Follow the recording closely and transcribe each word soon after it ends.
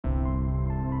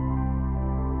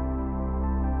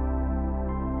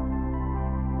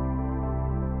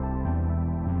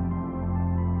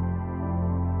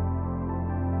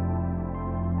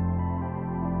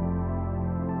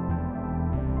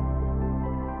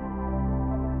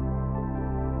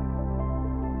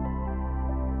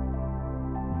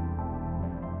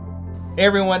Hey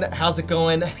everyone, how's it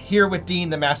going? Here with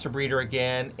Dean, the Master Breeder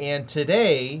again, and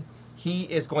today he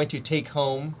is going to take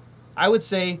home, I would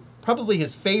say, probably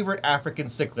his favorite African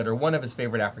cichlid, or one of his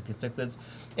favorite African cichlids.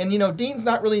 And you know, Dean's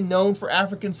not really known for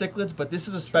African cichlids, but this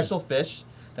is a special fish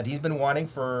that he's been wanting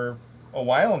for a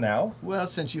while now. Well,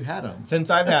 since you had him. Since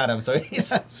I've had him, so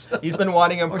he's been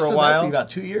wanting him for a while. About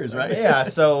 2 years, right? Yeah,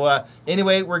 so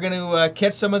anyway, we're going to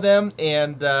catch some of them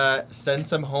and send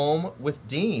some home with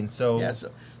Dean. So yeah,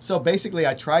 so basically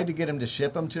I tried to get him to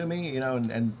ship them to me, you know,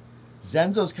 and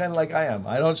Zenzo's kind of like I am.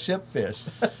 I don't ship fish.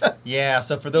 Yeah,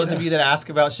 so for those of you that ask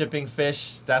about shipping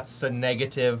fish, that's a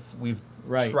negative. We've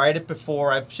tried it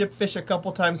before. I've shipped fish a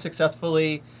couple times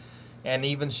successfully, and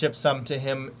even shipped some to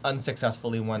him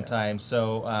unsuccessfully one time.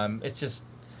 So it's just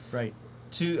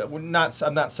I'm not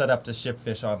set up to ship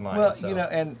fish online. Well, so. you know,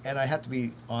 and I have to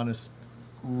be honest.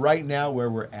 Right now, where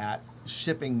we're at,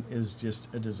 shipping is just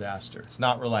a disaster. It's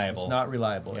not reliable. It's not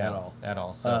reliable at all. At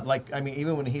all. So. Like, I mean,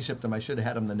 even when he shipped them, I should have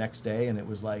had them the next day, and it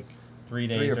was like 3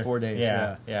 days, 3 or 4 days.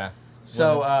 Yeah.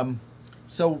 So,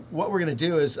 so what we're gonna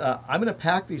do is I'm gonna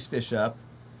pack these fish up,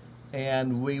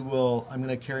 and I'm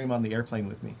gonna carry them on the airplane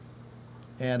with me.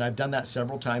 And I've done that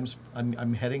several times.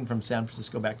 I'm heading from San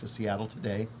Francisco back to Seattle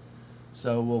today,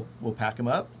 so we'll pack them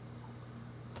up.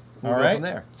 All right, from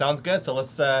there. Sounds good. So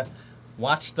let's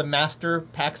watch the master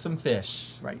pack some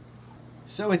fish. Right.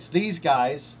 So it's these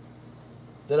guys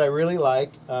that I really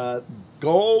like.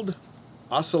 Gold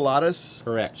Ocellatus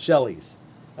Shellies.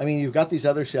 I mean, you've got these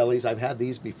other Shellies. I've had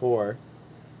these before.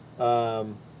 I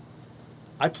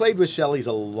played with Shellies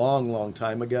a long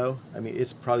time ago. I mean,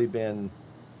 it's probably been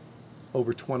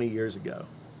over 20 years ago.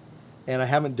 And I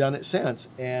haven't done it since.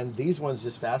 And these ones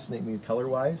just fascinate me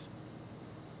color-wise.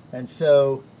 And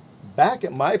so back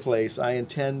at my place, I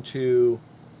intend to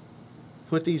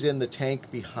put these in the tank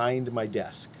behind my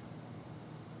desk,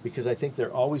 because I think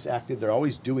they're always active. They're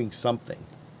always doing something.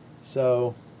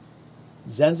 So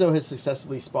Zenzo has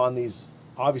successfully spawned these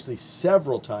obviously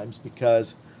several times,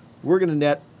 because we're going to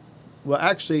net, well,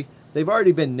 actually, they've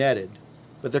already been netted,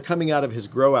 but they're coming out of his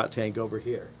grow out tank over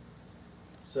here.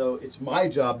 So it's my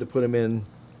job to put them in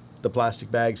the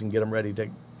plastic bags and get them ready to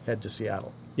head to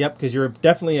Seattle. Yep, because you're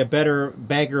definitely a better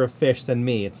bagger of fish than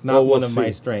me. It's not one of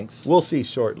my strengths. We'll see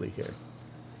shortly here.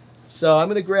 So I'm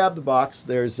going to grab the box.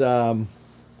 There's, it's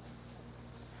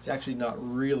actually not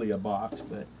really a box,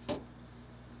 but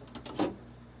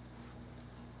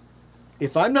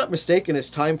if I'm not mistaken, it's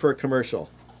time for a commercial.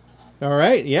 All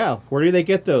right, yeah. Where do they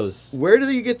get those? Where do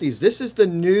you get these? This is the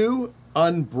new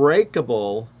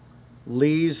unbreakable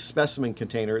Lee's specimen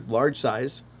container, large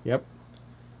size. Yep.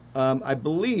 I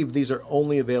believe these are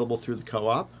only available through the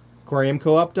co-op.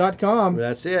 Aquariumcoop.com.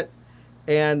 That's it.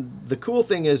 And the cool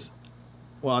thing is,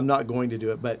 well, I'm not going to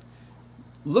do it, but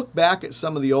look back at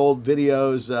some of the old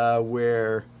videos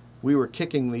where we were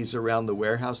kicking these around the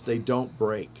warehouse. They don't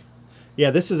break.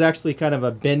 Yeah, this is actually kind of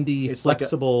a bendy, it's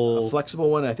flexible... Like a flexible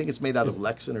one. I think it's made out of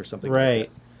Lexan or something like that.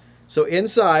 So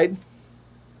inside,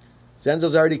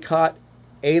 Zenzo's already caught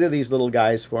 8 of these little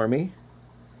guys for me.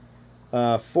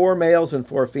 4 males and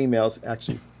 4 females.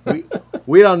 Actually,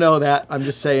 we don't know that. I'm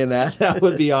just saying that. That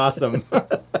would be awesome.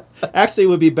 Actually, it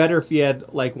would be better if you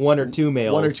had like 1 or 2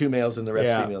 males. 1 or 2 males and the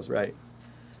rest females, right?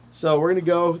 So we're going to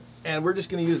go, and we're just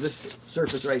going to use this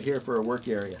surface right here for a work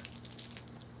area.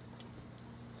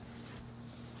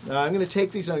 Now I'm going to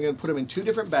take these and I'm going to put them in 2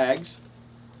 different bags.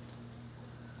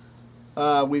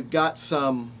 We've got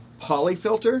some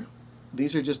polyfilter.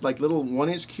 These are just like little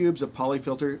 1-inch cubes of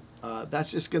polyfilter.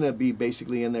 That's just going to be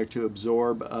basically in there to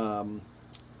absorb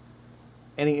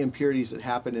any impurities that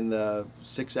happen in the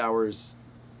 6 hours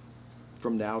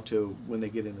from now to when they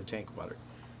get in the tank water.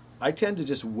 I tend to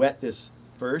just wet this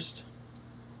first,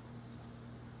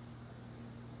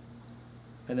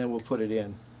 and then we'll put it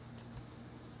in.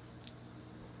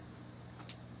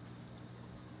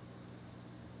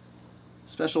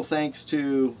 Special thanks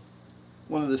to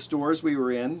one of the stores we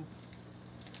were in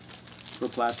for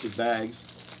plastic bags.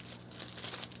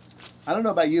 I don't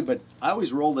know about you, but I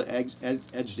always roll the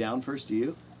edge down first. Do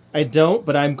you? I don't,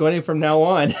 but I'm going from now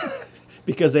on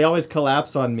because they always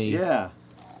collapse on me. Yeah.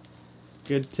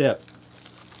 Good tip.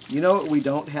 You know what we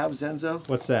don't have, Zenzo?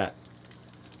 What's that?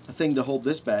 A thing to hold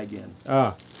this bag in.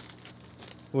 Ah.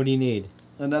 What do you need?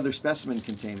 Another specimen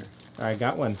container. I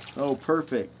got one. Oh,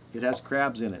 perfect. It has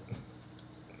crabs in it.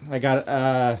 I got it.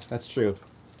 That's true.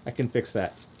 I can fix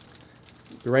that.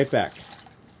 Be right back.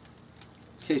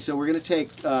 Okay, so we're going to take,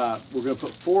 we're going to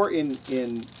put 4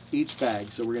 in each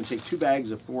bag. So we're going to take 2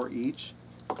 bags of 4 each.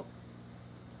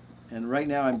 And right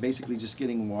now I'm basically just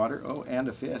getting water. Oh, and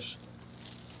a fish.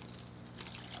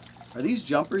 Are these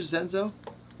jumpers, Zenzo?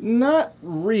 Not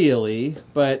really,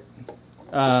 but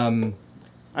I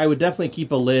would definitely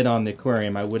keep a lid on the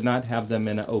aquarium. I would not have them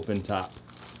in an open top,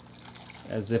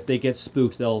 as if they get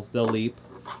spooked, they'll leap.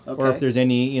 Okay. Or if there's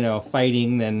any, you know,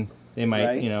 fighting, then they might,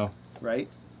 right. You know. Right.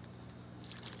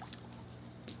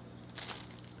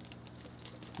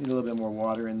 Need a little bit more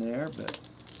water in there, but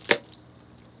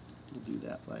we'll do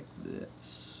that like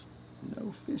this.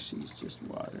 No fishies, just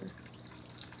water.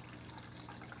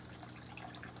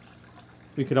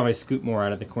 We could always scoop more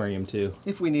out of the aquarium too,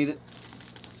 if we need it.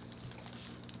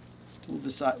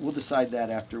 We'll decide that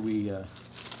after we.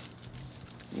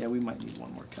 Yeah, we might need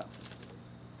one more cup.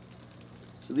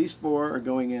 So these 4 are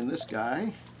going in this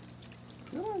guy.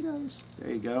 Come on, guys. There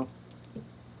you go.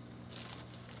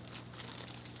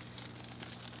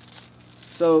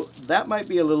 So that might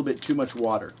be a little bit too much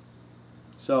water.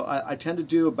 So I tend to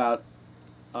do about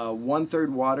 1/3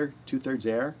 water, 2/3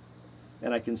 air,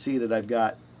 and I can see that I've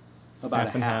got about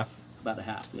half and half. About a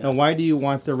half. Yeah. Now, why do you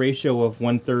want the ratio of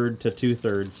 1/3 to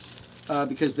 2/3?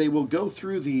 Because they will go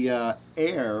through the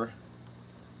air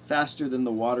faster than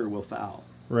the water will foul.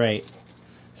 Right.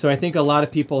 So I think a lot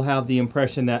of people have the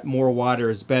impression that more water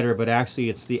is better, but actually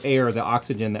it's the air, the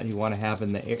oxygen that you want to have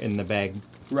in the bag.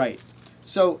 Right.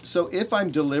 So if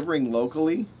I'm delivering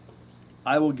locally,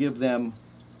 I will give them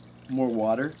more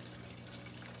water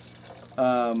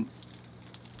than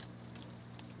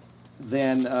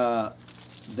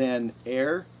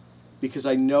air, because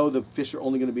I know the fish are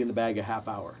only going to be in the bag a half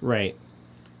hour. Right.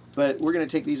 But we're going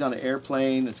to take these on an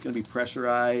airplane. It's going to be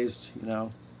pressurized, you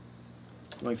know,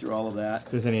 going through all of that.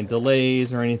 If there's any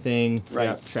delays or anything, right.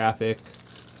 Yeah, traffic.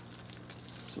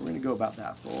 So we're going to go about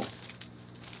that full.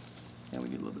 And we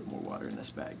need a little bit more water in this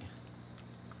bag.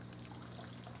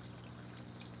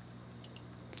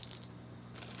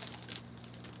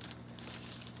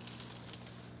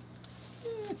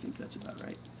 I think that's about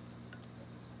right.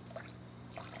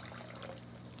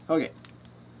 Okay.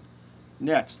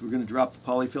 Next, we're going to drop the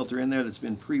polyfilter in there that's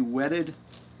been pre-wetted.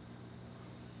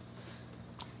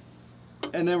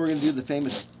 And then we're going to do the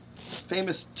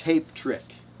famous tape trick.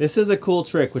 This is a cool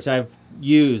trick which I've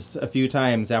used a few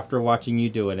times after watching you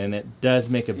do it, and it does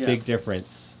make a big difference.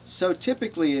 So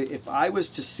typically, if I was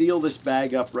to seal this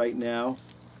bag up right now,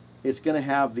 it's going to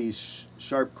have these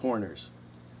sharp corners.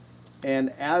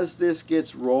 And as this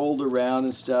gets rolled around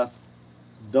and stuff,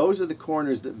 those are the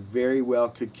corners that very well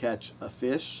could catch a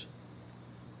fish,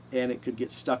 and it could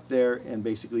get stuck there and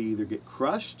basically either get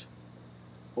crushed,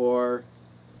 or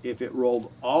if it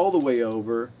rolled all the way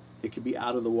over, it could be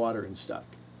out of the water and stuck.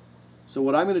 So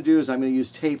what I'm going to do is I'm going to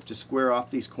use tape to square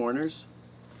off these corners,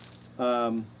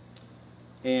 and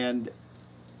then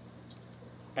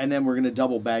we're going to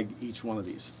double bag each one of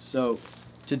these. So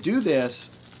to do this,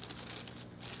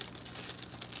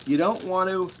 you don't want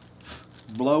to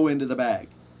blow into the bag.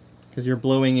 Because you're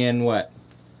blowing in what?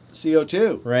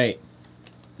 CO2. Right.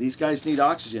 These guys need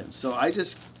oxygen. So I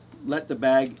just let the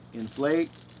bag inflate,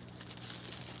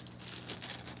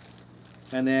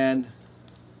 and then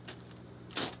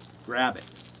grab it.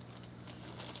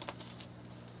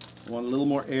 I want a little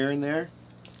more air in there,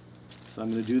 so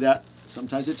I'm going to do that.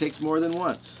 Sometimes it takes more than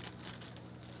once.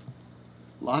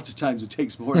 Lots of times it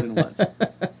takes more than once.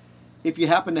 If you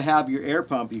happen to have your air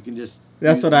pump, you can just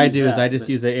That's what I do, is I just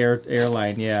use the air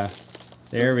line, yeah.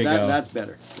 There we go. That's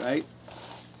better, right?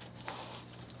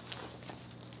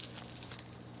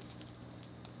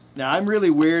 Now, I'm really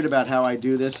weird about how I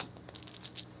do this.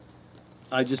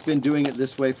 I've just been doing it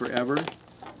this way forever.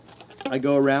 I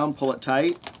go around, pull it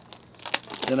tight,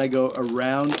 then I go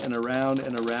around and around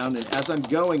and around, and as I'm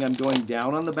going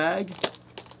down on the bag,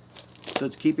 so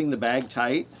it's keeping the bag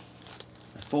tight.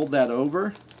 I fold that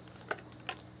over,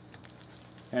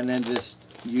 and then just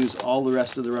use all the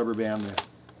rest of the rubber band there.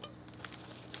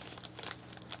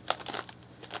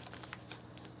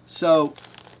 So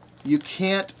you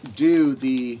can't do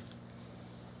the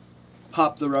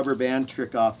pop the rubber band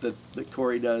trick off that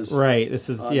Corey does. Right, this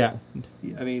is, yeah.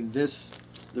 I mean, the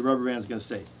rubber band's going to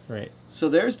stay. Right. So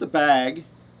there's the bag.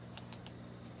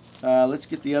 Let's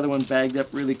get the other one bagged up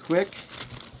really quick.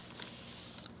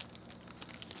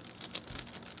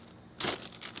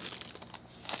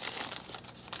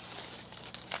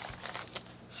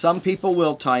 Some people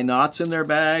will tie knots in their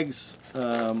bags.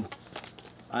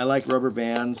 I like rubber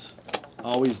bands.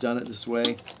 Always done it this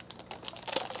way.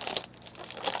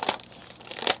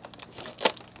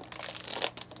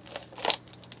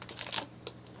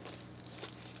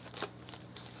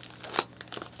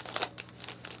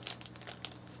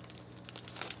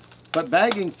 But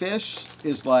bagging fish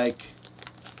is like,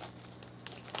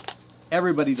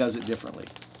 everybody does it differently.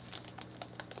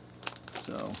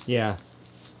 So yeah.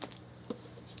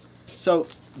 So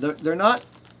they're not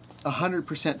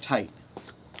 100% tight.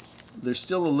 There's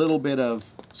still a little bit of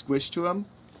squish to them,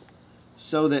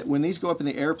 so that when these go up in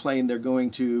the airplane, they're going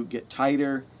to get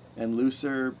tighter and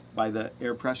looser by the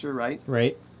air pressure, right?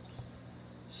 Right.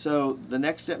 So the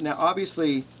next step, now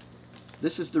obviously,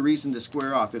 this is the reason to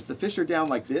square off. If the fish are down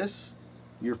like this,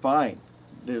 you're fine.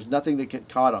 There's nothing to get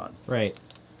caught on. Right.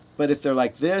 But if they're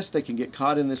like this, they can get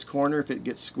caught in this corner if it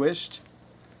gets squished,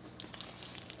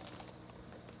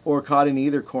 or caught in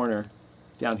either corner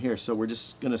down here. So we're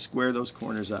just going to square those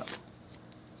corners up.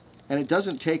 And it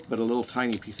doesn't take but a little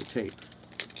tiny piece of tape.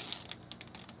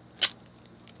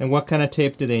 And what kind of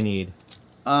tape do they need?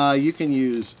 You can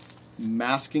use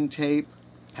masking tape,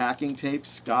 packing tape,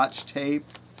 scotch tape,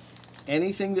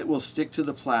 anything that will stick to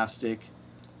the plastic.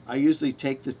 I usually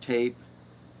take the tape.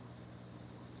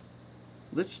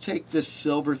 Let's take this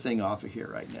silver thing off of here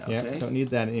right now. Yeah, okay? Don't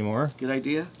need that anymore. Good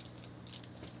idea.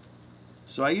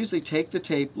 So I usually take the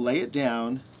tape, lay it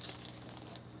down,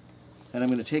 and I'm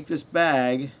going to take this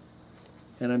bag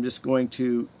and I'm just going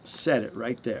to set it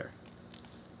right there.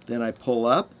 Then I pull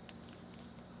up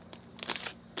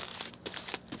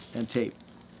and tape.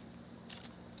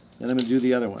 Then I'm going to do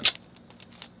the other one.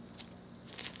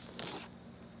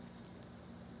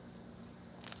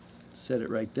 Set it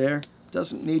right there.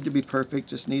 Doesn't need to be perfect,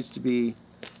 just needs to be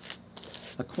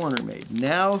a corner made.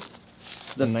 Now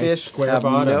the nice fish have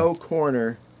bottom. no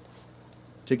corner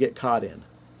to get caught in.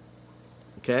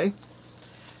 Okay?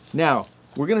 Now,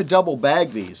 we're going to double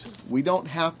bag these. We don't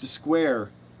have to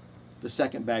square the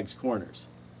second bag's corners,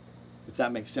 if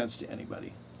that makes sense to anybody.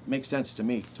 It makes sense to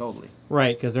me, totally.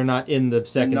 Right, because they're not in the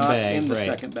second They're not bag. in the right.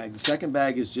 second bag. The second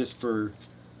bag is just for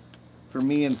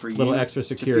me and for you. Little extra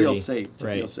security. To feel safe. To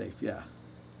right. feel safe, yeah.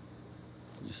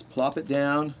 Just plop it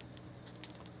down.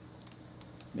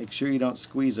 Make sure you don't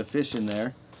squeeze a fish in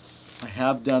there. I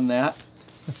have done that.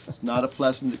 It's not a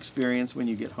pleasant experience when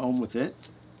you get home with it.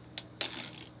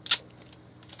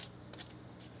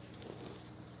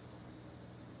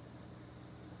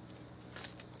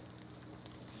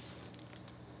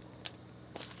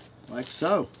 Like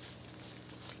so.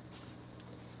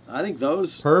 I think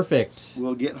those Perfect.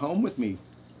 will get home with me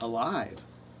alive.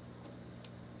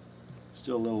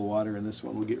 Still a little water in this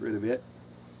one. We'll get rid of it.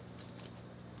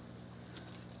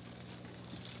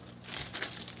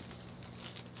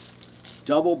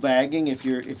 Double bagging, if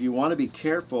you want to be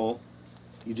careful,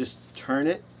 you just turn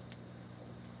it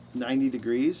 90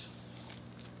 degrees.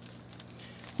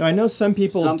 Now I know some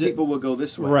people people will go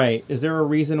this way. Right. Is there a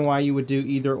reason why you would do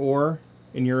either or,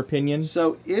 in your opinion?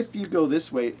 So if you go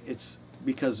this way, it's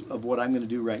because of what I'm going to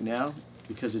do right now,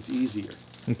 because it's easier.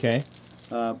 Okay.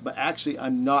 But actually,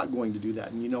 I'm not going to do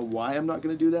that. And you know why I'm not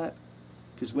going to do that?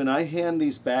 Because when I hand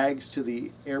these bags to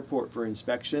the airport for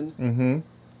inspection,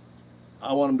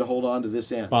 I want them to hold on to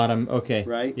this end. Bottom, okay.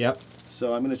 Right? Yep.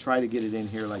 So I'm going to try to get it in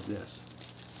here like this.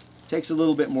 Takes a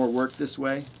little bit more work this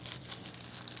way,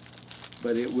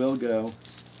 but it will go.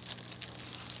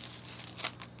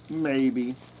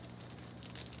 Maybe.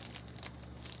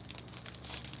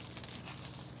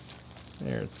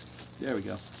 There we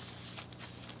go.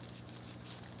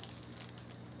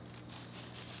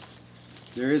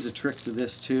 There is a trick to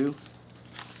this too,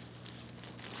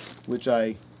 which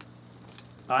I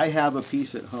have a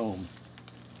piece at home.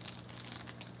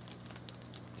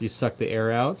 Do you suck the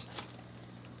air out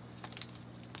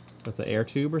with the air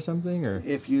tube or something, or?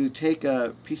 If you take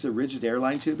a piece of rigid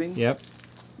airline tubing, Yep.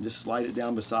 just slide it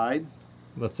down beside.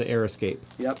 Let's the air escape.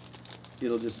 Yep.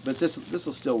 It'll just, but this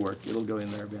will still work. It'll go in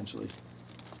there eventually.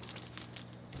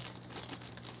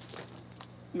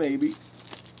 Maybe.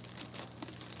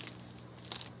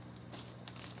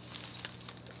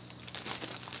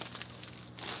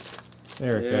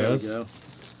 There it goes. We go.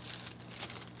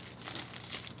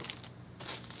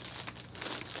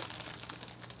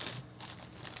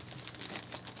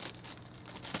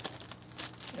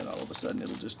 And all of a sudden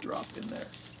it'll just drop in there.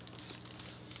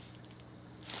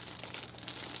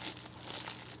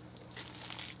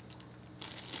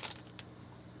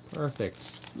 Perfect.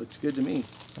 Looks good to me.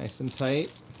 Nice and tight.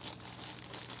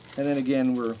 And then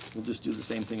again, we'll just do the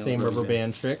same thing. Same on the rubber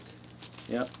band trick.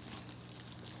 Yep.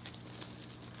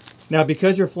 Now,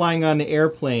 because you're flying on the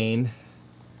airplane,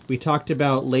 we talked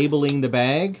about labeling the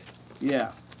bag.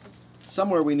 Yeah.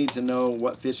 Somewhere we need to know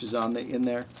what fish is in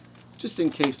there, just in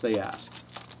case they ask.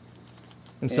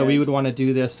 And so we would want to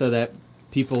do this so that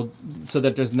so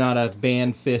that there's not a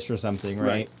banned fish or something,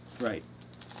 right? Right.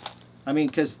 I mean,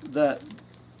 because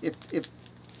if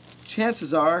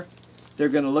chances are they're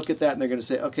going to look at that and they're going to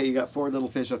say, okay, you got 4 little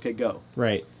fish, okay, go.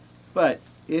 Right. But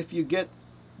if you get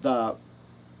the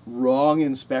wrong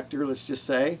inspector, let's just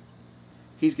say,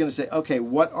 he's going to say, okay,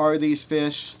 what are these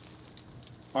fish?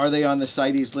 Are they on the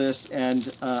CITES list?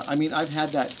 And I mean, I've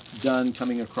had that done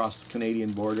coming across the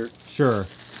Canadian border. Sure.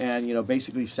 And, you know,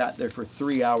 basically sat there for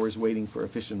 3 hours waiting for a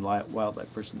Fish and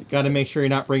Wildlife person to come. Got to make sure you're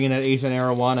not bringing that Asian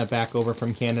arowana back over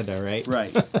from Canada, right?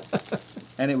 Right.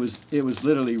 And it was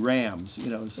literally rams, you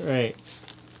know. Right.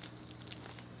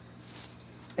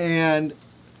 And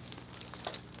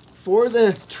for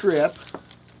the trip,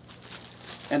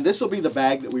 and this will be the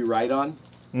bag that we ride on.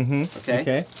 Mm-hmm. Okay.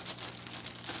 Okay.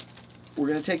 We're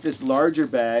going to take this larger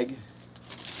bag.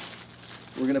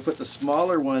 We're going to put the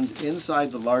smaller ones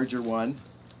inside the larger one.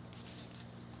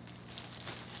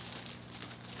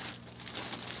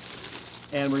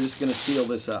 And we're just going to seal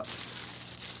this up.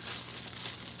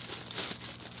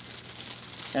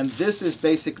 And this is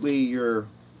basically your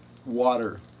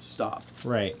water stop.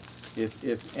 Right.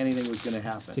 If anything was going to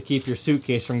happen. To keep your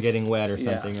suitcase from getting wet or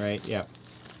something, Yeah. right? Yep.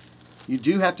 You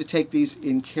do have to take these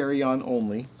in carry-on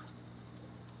only.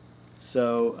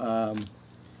 So,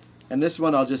 and this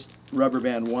one I'll just rubber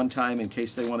band one time in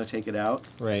case they want to take it out.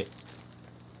 Right.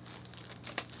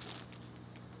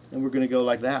 And we're going to go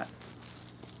like that.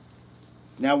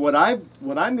 Now what I'm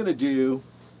going to do,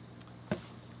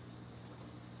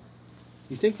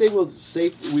 you think they will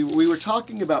we were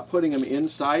talking about putting them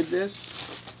inside this.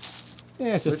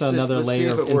 Yeah, it's just Let's another let's see layer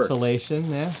if of it works.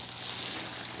 insulation. Yeah.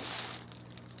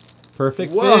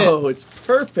 Perfect Whoa, fit. it's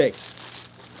perfect.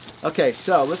 Okay,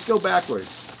 so let's go backwards.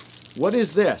 What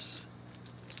is this?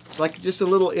 It's like just a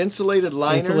little insulated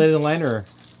liner. Insulated liner.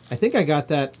 I think I got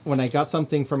that when I got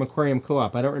something from Aquarium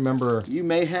Co-op. I don't remember You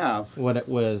may have. what it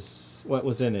was, what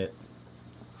was in it.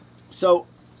 So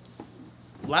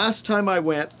last time I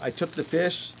went, I took the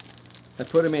fish, I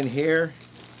put them in here.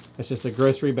 It's just a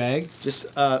grocery bag. Just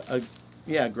a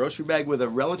grocery bag with a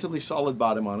relatively solid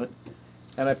bottom on it,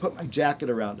 and I put my jacket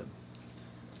around them.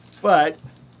 But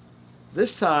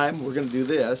this time we're going to do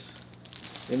this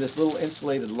in this little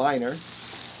insulated liner.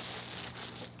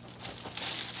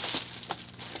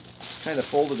 Kind of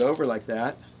fold it over like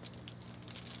that.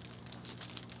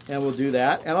 And we'll do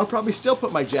that. And I'll probably still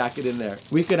put my jacket in there.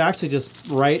 We could actually just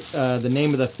write the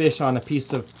name of the fish on a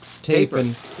piece of tape Paper.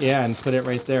 and and put it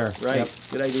right there. Right. Yep.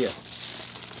 Good idea.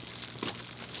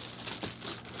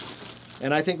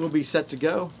 And I think we'll be set to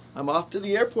go. I'm off to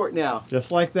the airport now. Just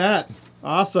like that.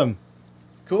 Awesome.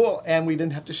 Cool. And we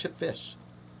didn't have to ship fish.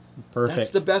 Perfect. That's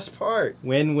the best part.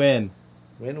 Win-win.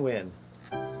 Win-win.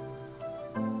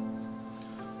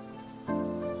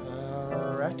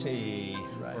 Alrighty.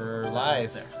 Right. We're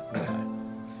live.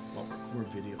 Well, we're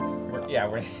videoing. Yeah,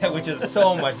 which is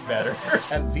so much better.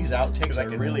 And these outtakes are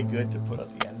really good to put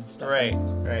at the end. And stuff. Right,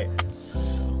 right.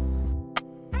 So.